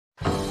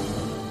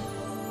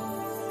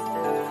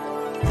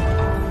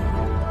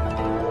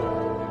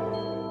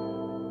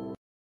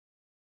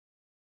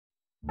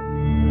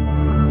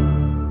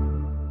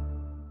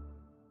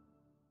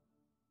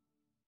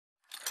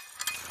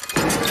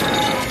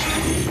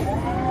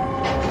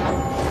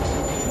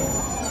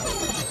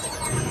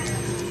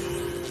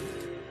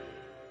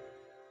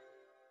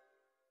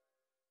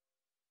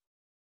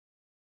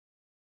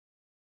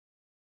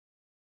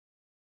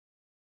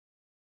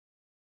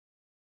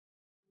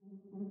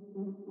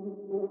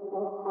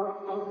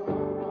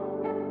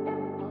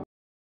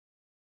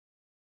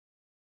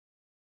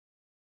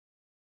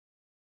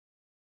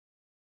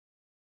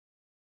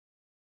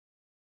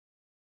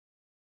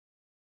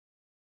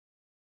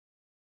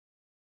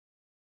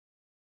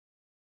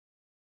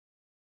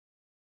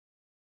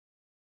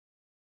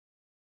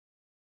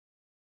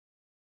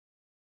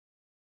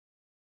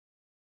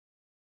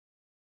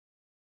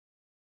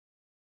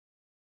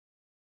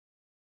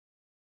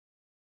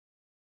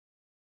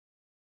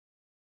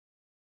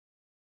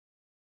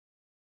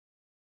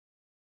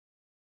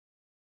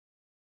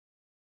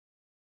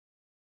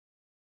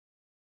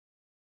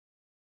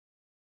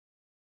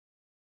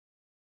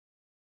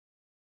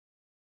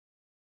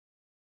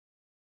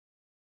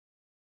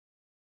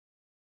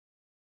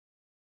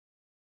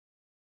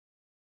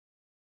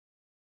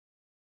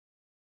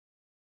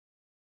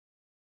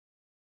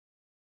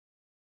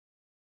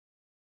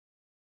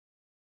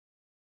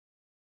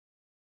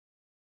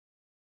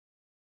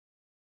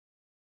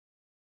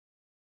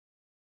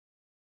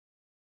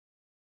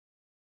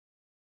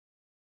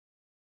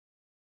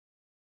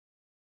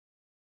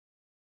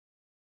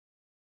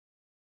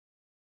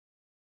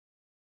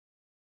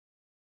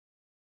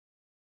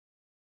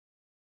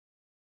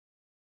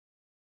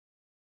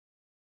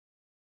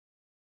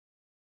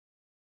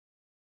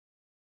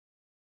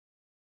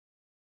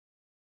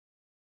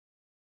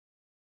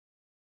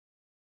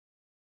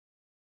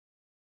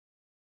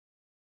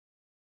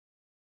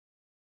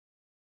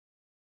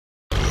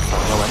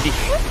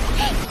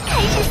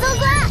开始搜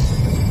刮！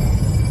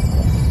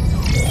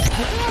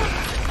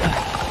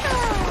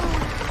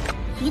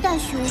一旦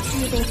虚无区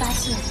域被发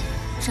现，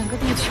整个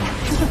地球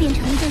就会变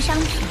成一件商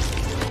品。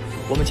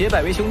我们结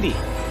拜为兄弟，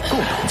共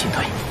同进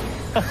退。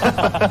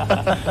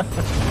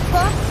我，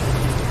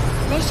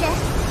雷神，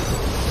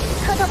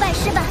磕头拜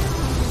师吧。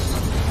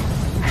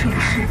这里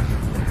是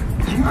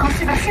银河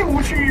系的虚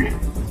无区域，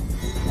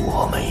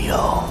我们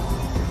要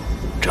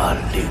占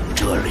领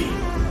这里。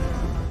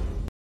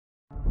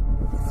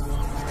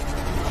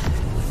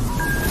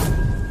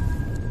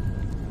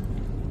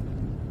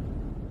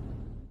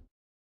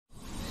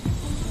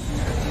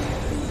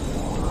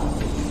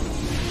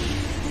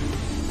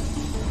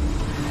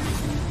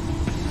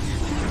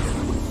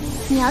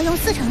你要用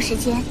4成时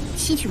间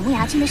吸取木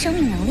牙精的生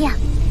命能量，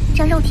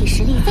让肉体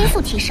实力飞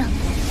速提升。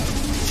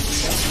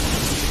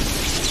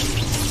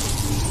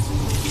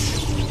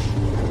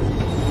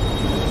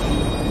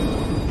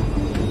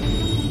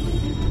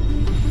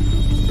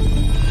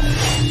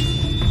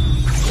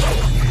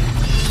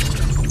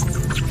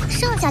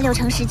剩下6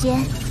成时间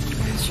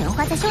全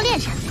花在修炼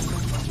上，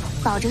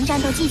保证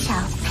战斗技巧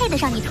配得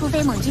上你突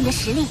飞猛进的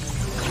实力。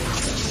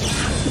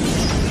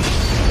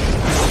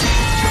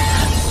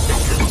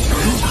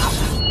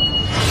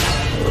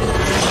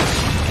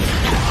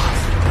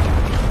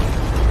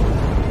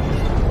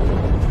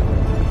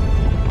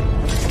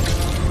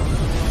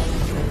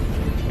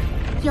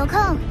有空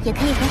也可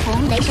以和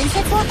红雷神切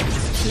磋，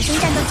提升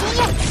战斗经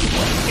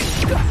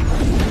验。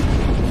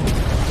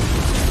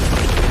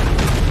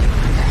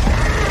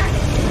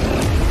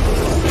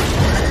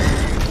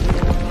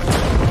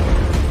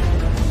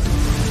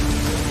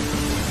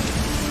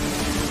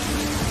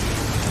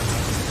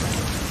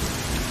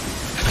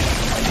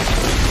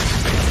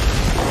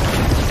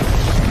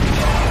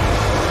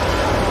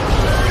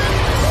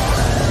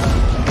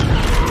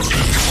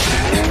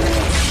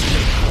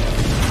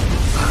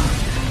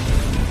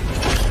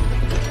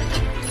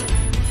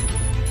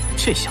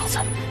这小子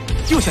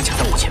又想抢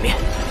在我前面。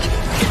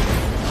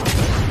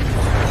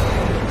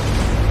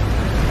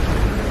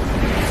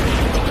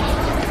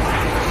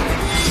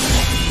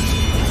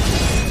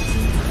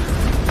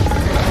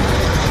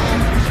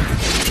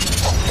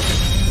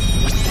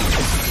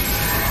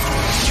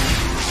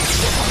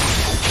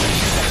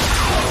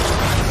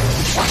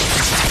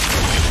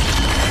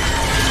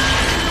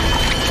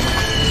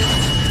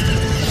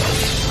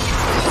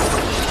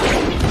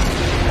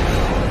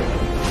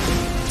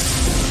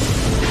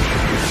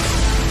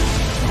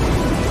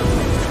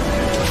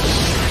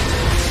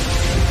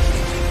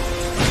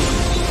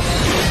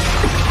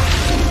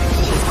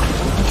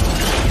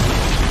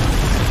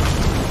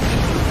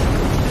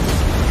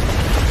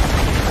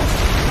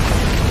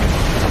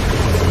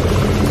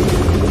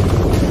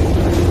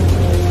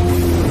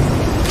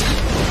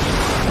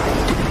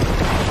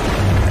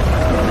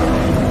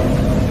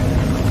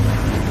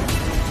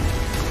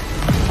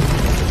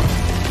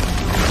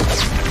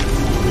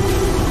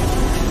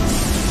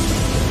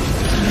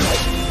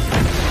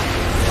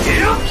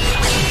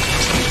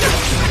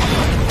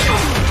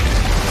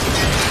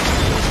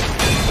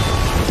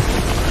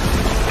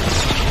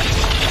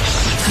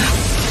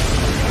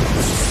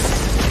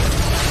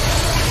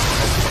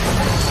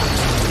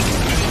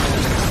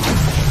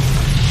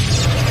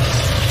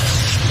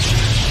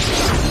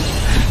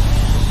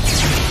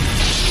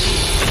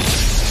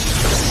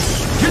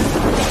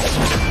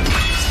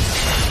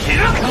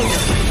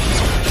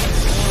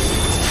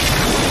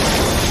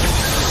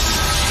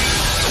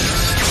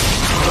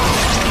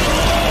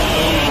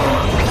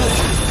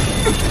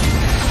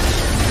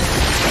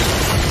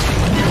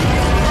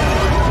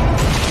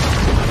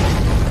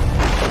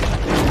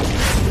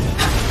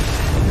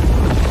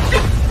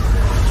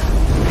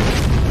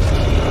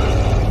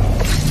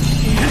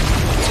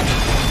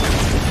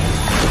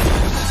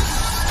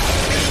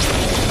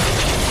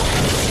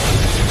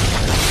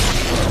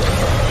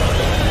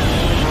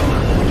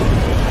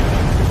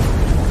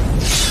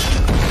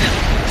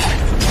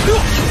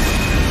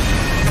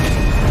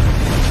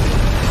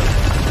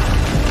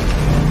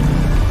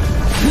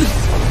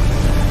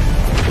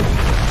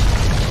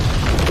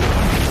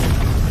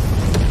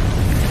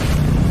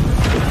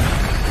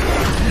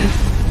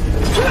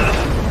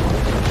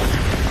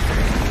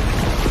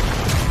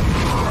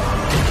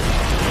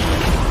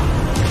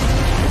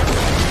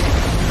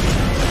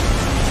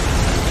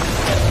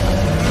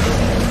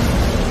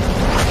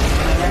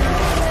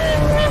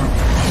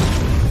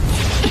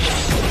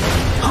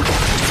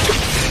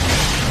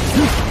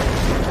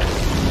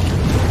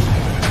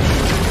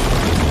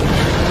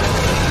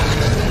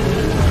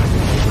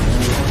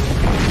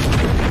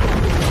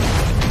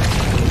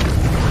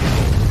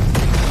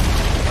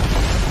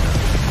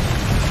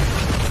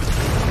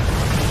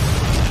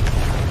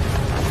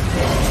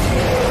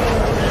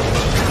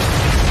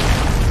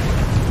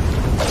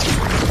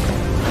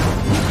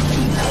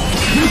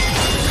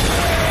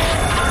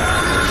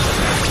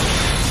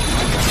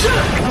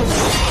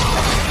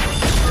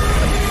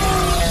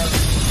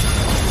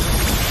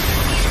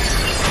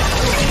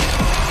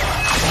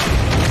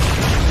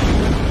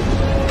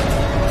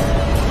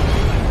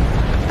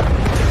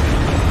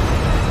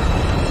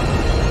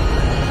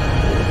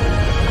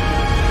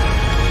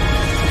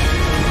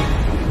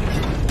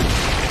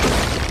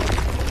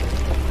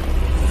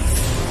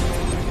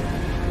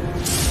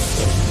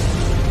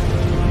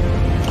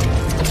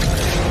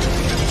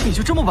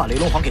部把雷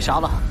龙皇给杀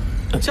了，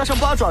加上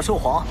八爪兽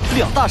皇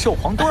，2大兽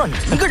皇都让你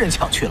一个人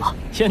抢去了。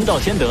先到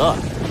先得。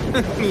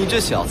你这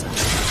小子，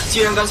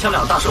既然敢抢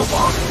2大兽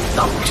皇，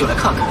那我们就来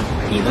看看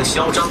你能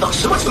嚣张到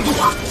什么程度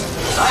吧！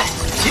来，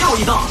接我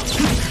一刀！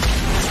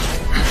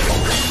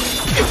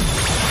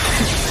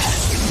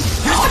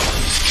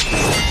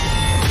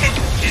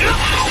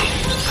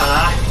看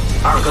来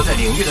二哥在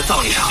领域的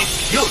造诣上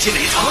又进了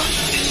一层。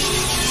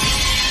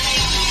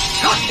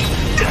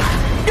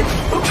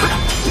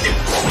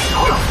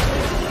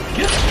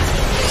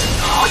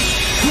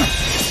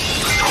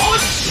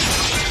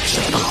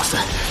想不到老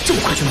三这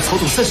么快就能操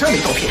纵32枚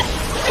刀片，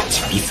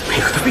且彼此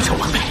配合的非常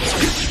完美，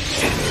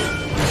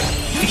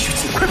必须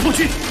尽快破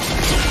局。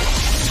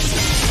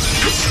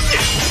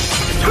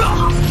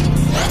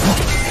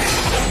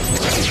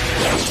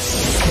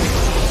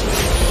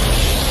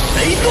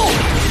雷动！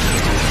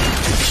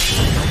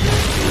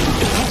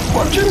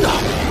哇，真的！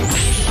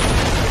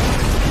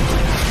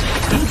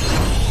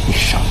你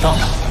上当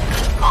了！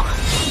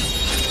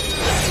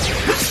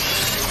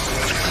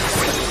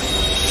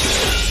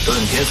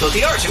盾天色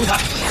第2形态，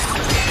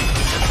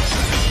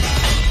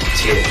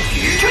剑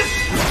雨阵。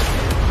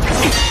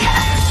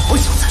好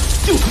小子，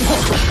又突破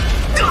了！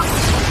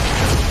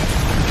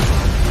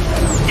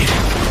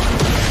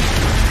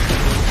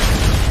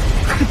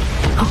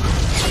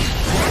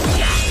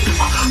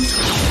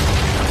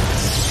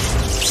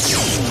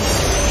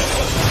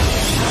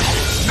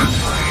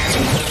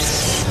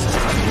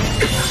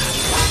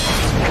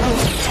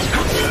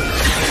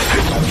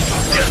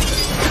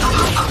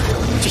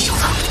这小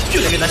子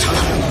越来越难缠了。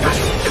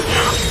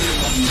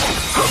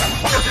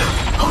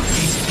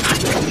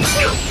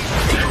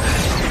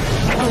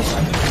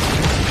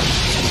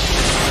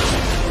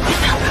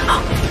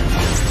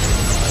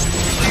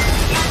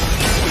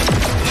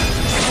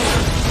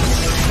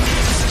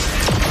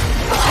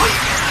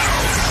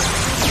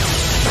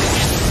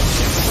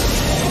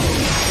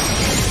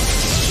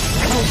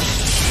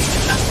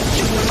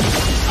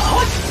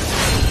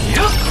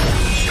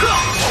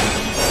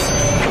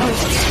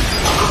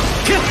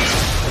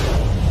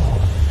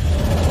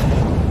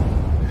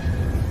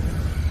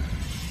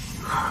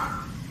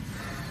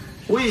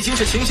我已经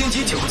是行星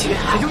级9阶，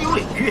还拥有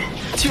领域，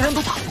竟然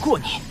都打不过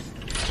你。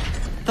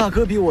大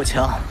哥比我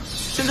强，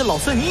现在老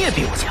三你也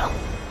比我强，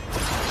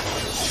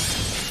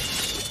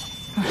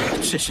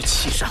真是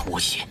欺善无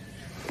邪。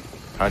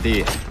二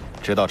弟，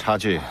知道差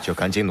距就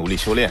赶紧努力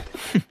修炼。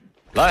哼，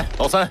来，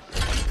老三，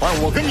换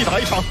我跟你打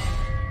一场。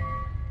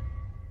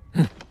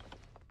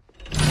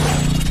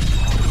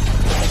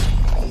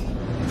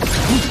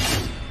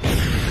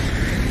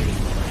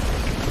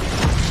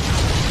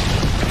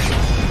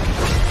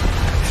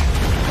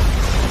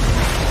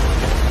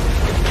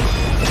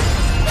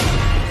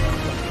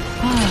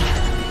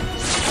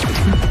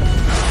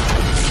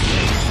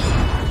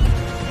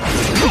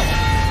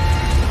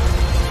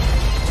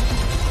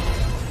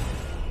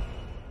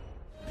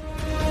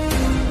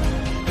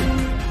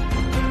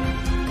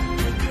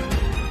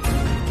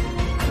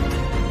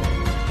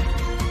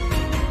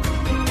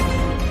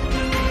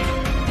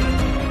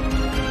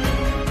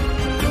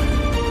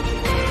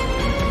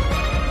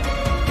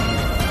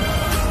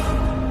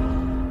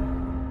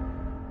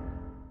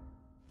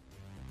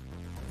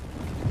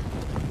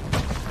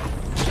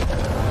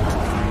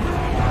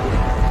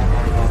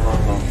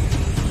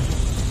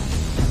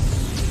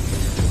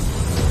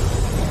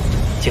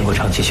经过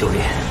长期修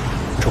炼，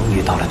终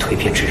于到了蜕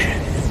变之日，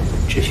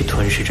只需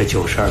吞噬这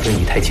92吨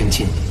以太精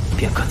金，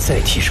便可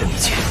再提升一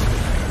阶。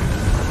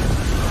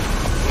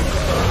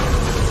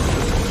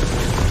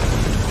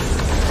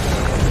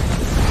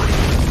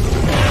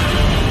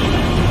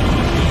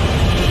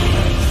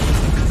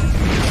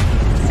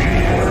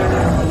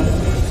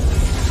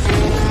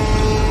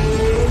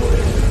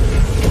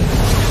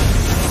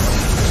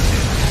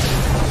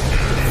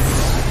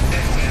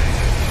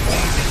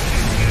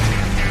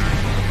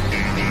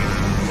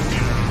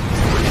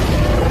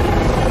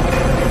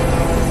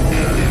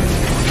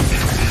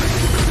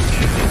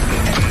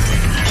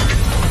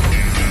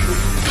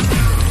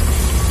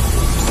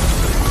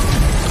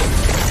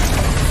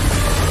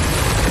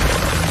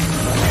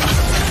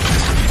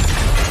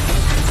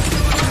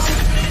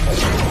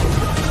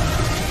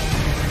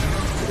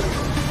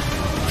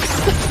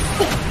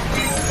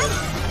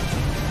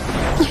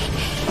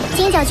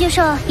金角巨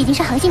兽已经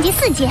是恒星级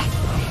4阶，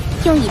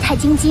用以太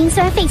精金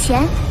虽然费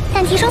钱，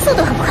但提升速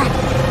度很快。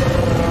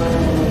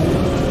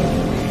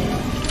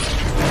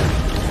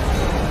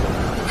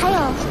还有，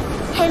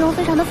黑龙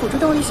飞船的辅助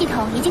动力系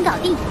统已经搞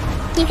定，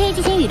你可以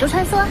进行宇宙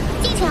穿梭，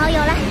尽情遨游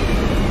了。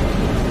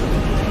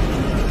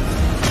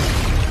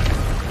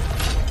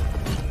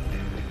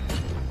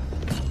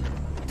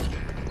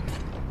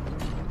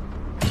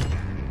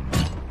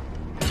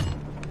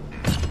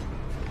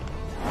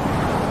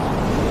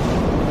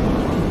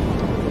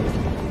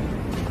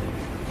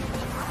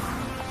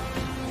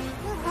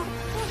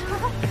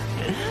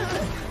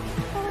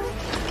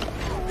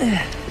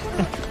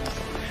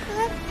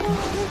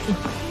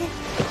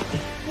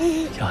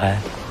小韩，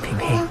萍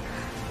萍，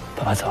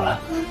爸爸走了。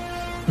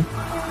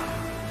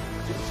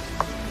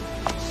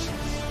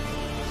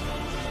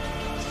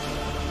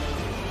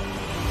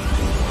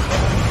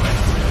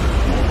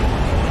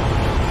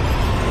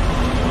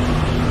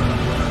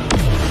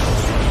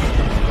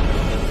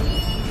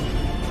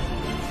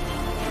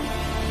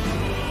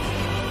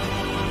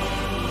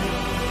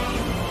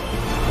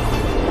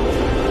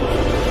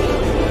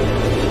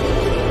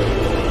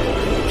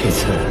这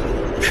次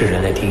是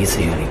人类第一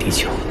次远离地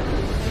球，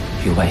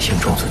与外星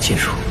种族接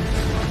触，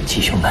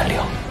吉凶难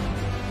料，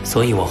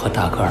所以我和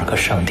大哥二哥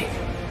商定，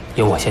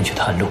由我先去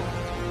探路，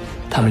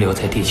他们留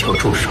在地球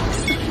驻守。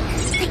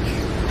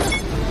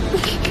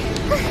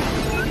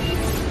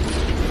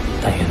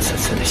但愿此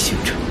次的行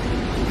程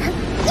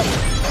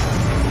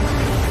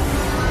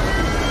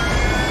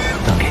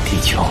能给地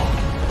球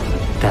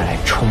带来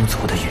充足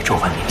的宇宙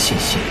文明信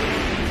息。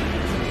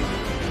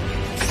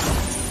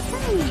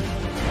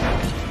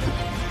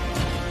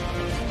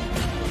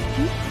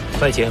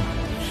外景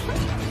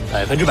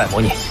100%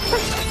模拟。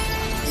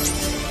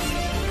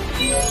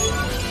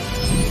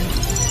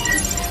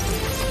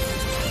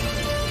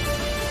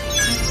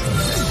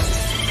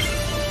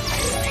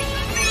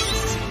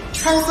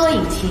穿梭引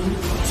擎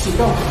启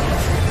动。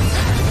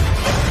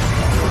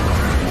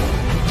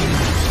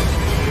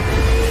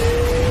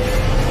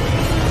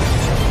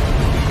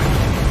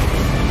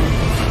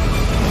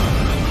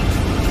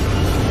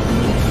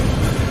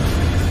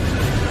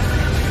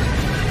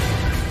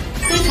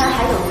飞船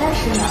还有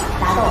30秒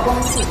达到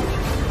光速。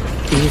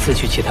第一次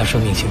去其他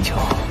生命星球，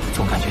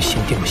总感觉心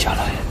定不下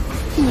来。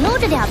你悠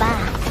着点吧，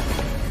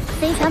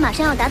飞船马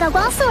上要达到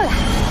光速了。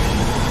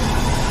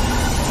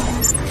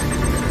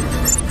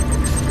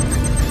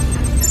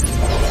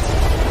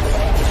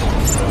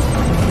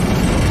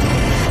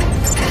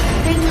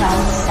飞船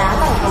达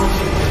到光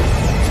速。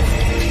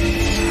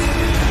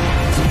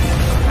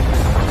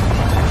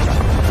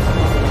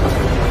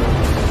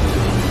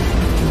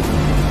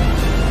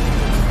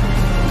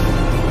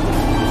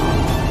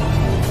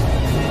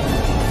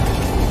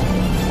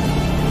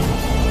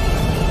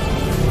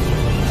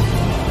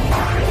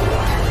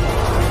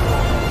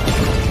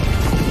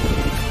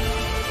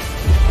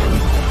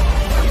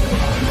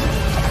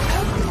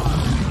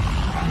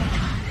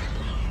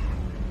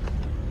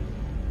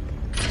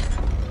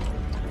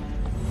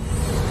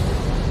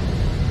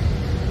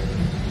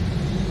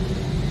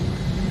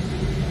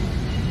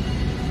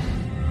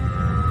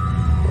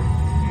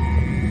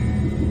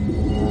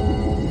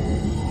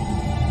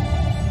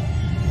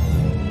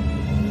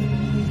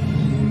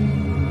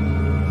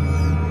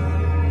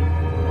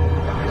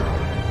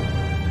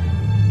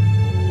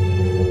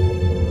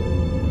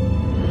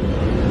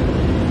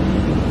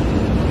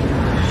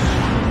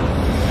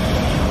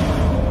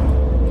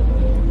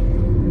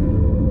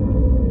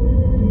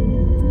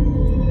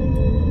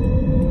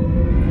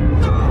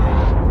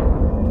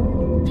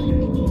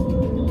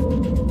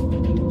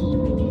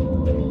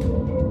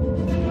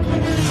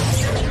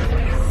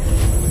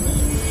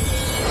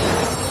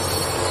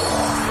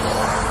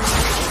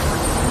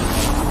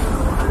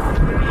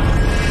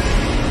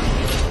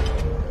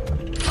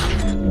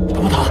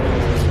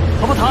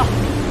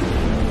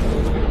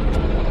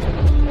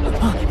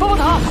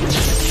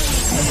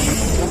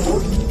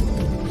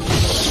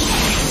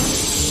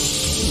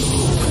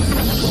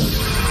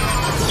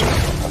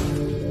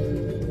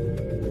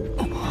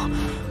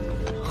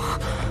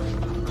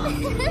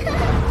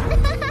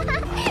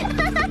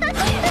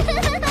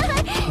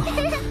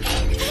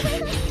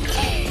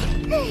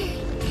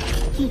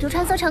宇宙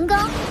穿梭成功，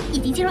已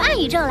经进入暗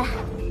宇宙了。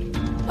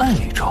暗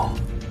宇宙？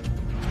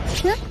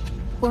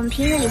我们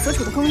平日里所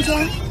处的空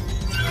间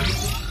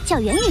叫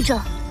元宇宙。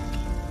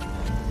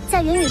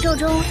在元宇宙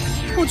中，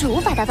物质无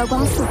法达到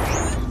光速，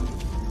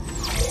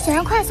想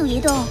要快速移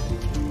动，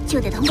就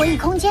得通过异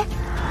空间，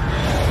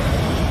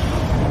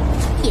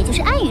也就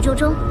是暗宇宙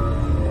中。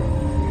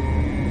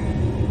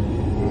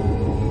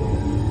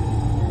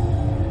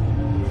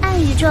暗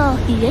宇宙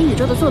与元宇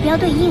宙的坐标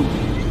对应，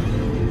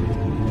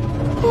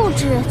物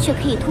质却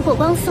可以突破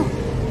光速，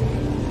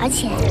而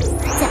且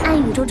在暗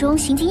宇宙中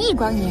行进1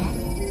光年，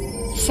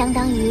相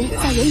当于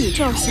在元宇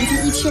宙行进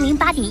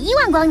1008.1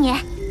万光年。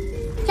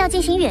要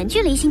进行远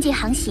距离星际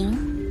航行，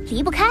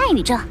离不开暗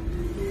宇宙。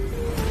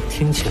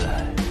听起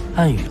来，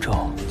暗宇宙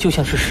就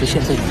像是实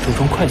现在宇宙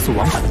中快速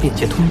往返的便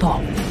捷通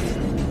道。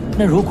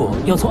那如果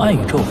要从暗宇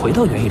宙回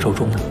到元宇宙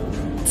中呢？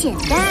简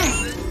单，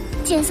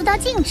减速到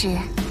静止，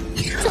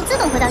就自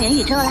动回到元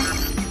宇宙了。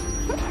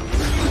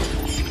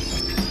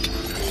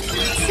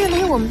距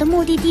离我们的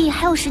目的地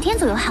还有10天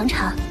左右航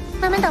程，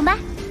慢慢等吧。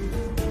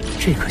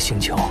这颗星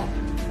球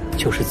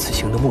就是此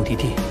行的目的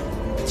地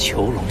——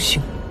囚龙星。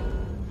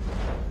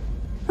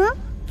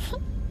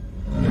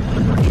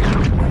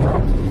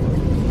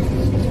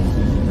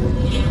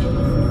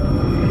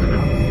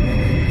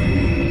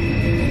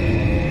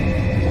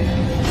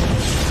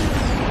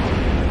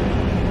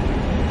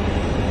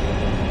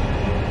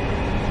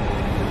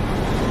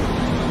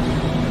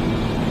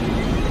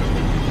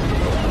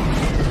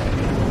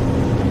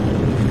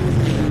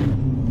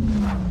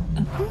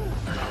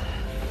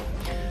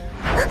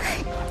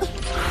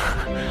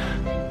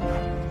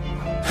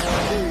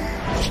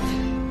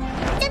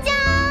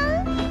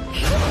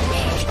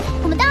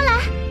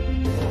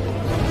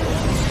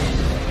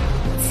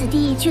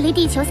距离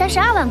地球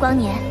32万光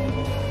年，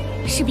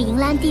是比银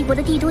兰帝国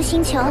的帝都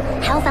星球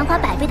还要繁华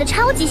100倍的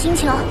超级星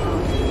球。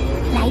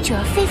来者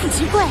非富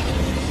即贵。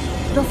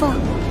罗峰，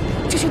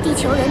这是地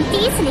球人第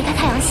一次离开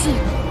太阳系，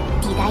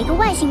抵达一个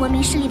外星文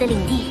明势力的领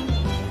地。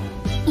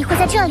你会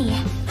在这里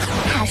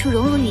踏出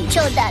融入宇宙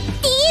的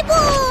第一步。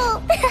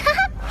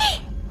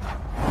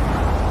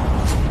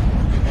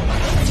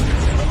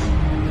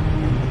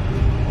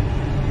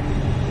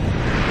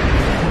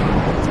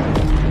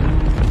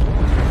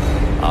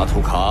阿图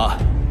卡，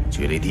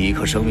距离第一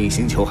颗生命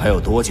星球还有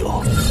多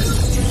久？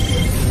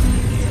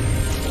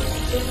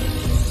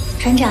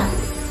船长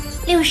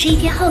，61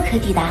天后可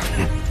抵达。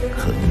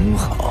很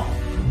好，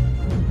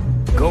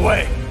各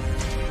位，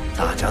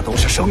大家都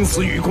是生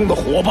死与共的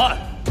伙伴，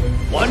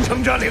完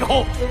成占领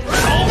后，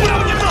少不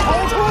了你们的好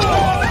处。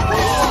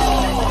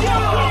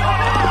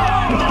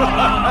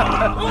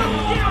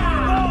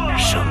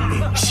生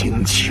命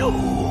星球，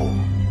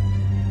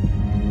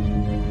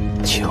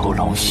囚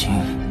龙星，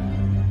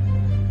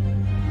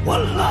我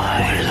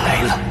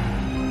来了。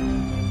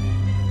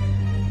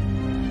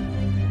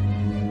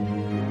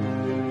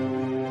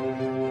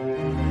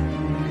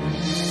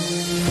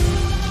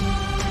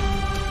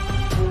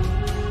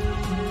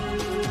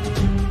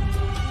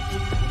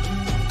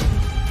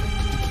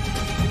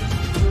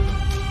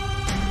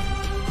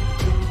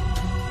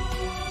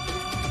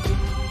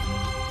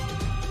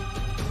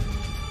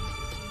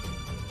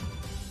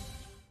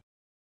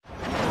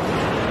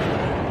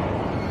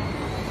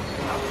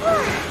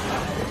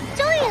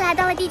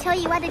地球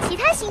以外的其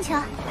他星球，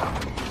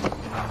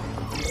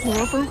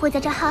魔风会在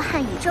这浩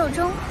瀚宇宙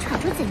中闯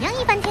出怎样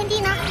一番天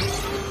地呢？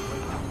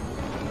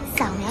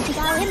扫描这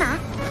个二维码，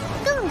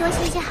更多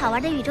新鲜好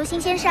玩的宇宙新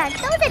鲜事儿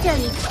都在这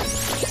里，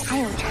还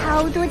有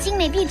超多精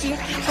美壁纸、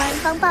官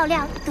方爆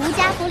料、独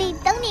家福利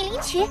等你领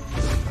取。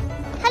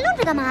还愣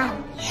着干嘛？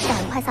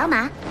赶快扫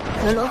码，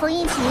和罗峰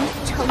一起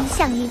冲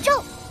向宇宙！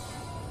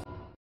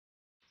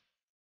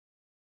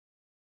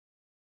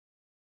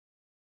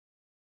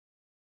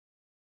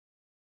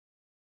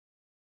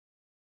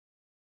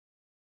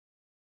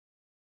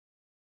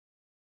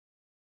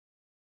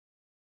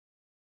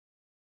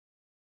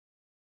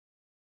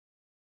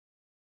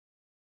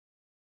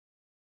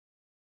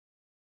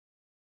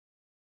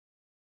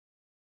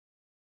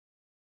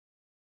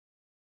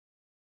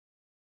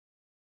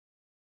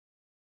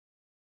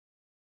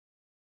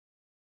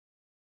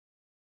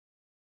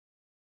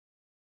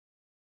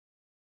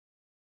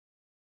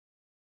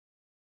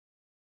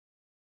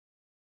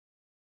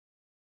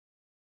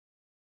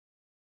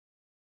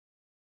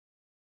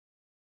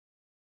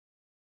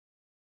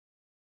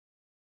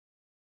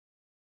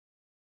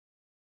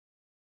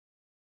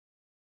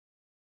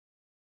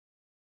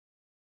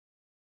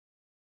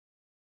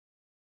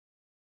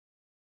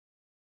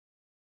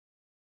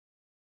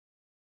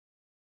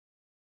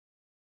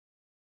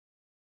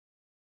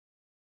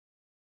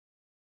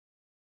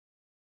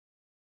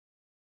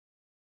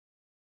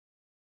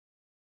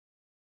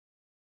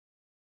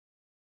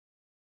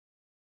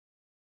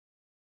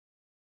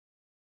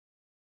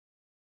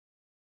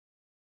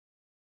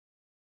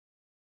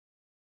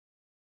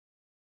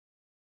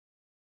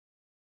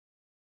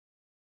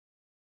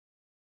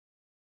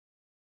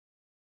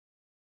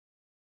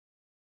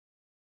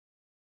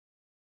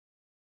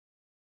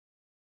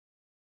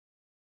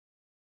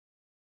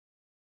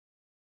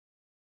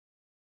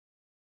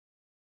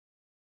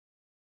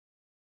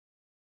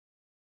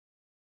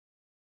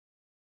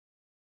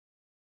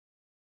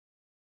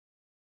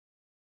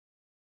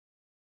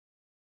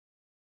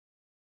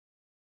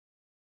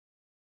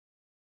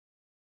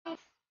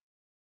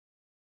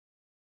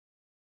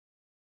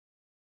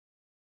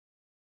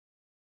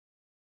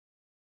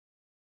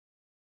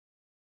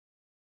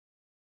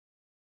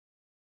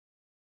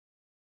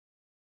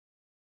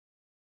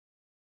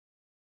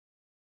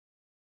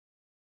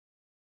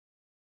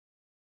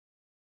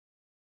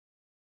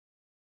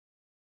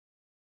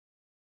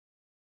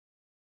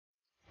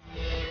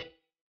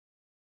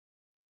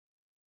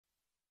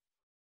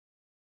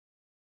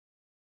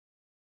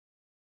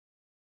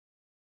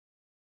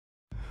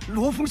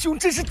罗峰兄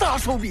真是大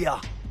手笔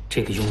啊！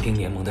这个佣兵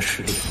联盟的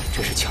实力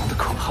真是强得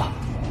可怕。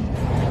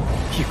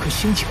一颗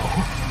星球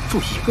住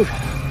一个人，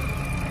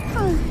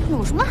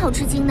有什么好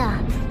吃惊的？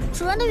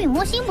主人的陨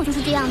魔星不就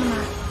是这样的吗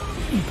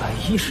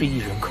？110亿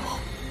人口，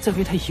在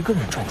为他一个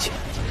人赚钱。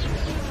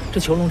这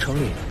囚龙城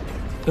里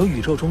有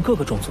宇宙中各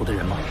个种族的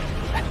人吗？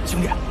哎，兄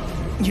弟，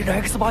你这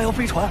X81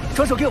飞船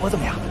转手给我怎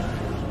么样？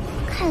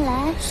看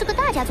来是个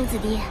大家族子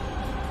弟。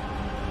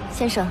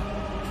先生，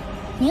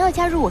您要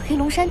加入我黑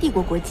龙山帝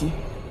国国籍，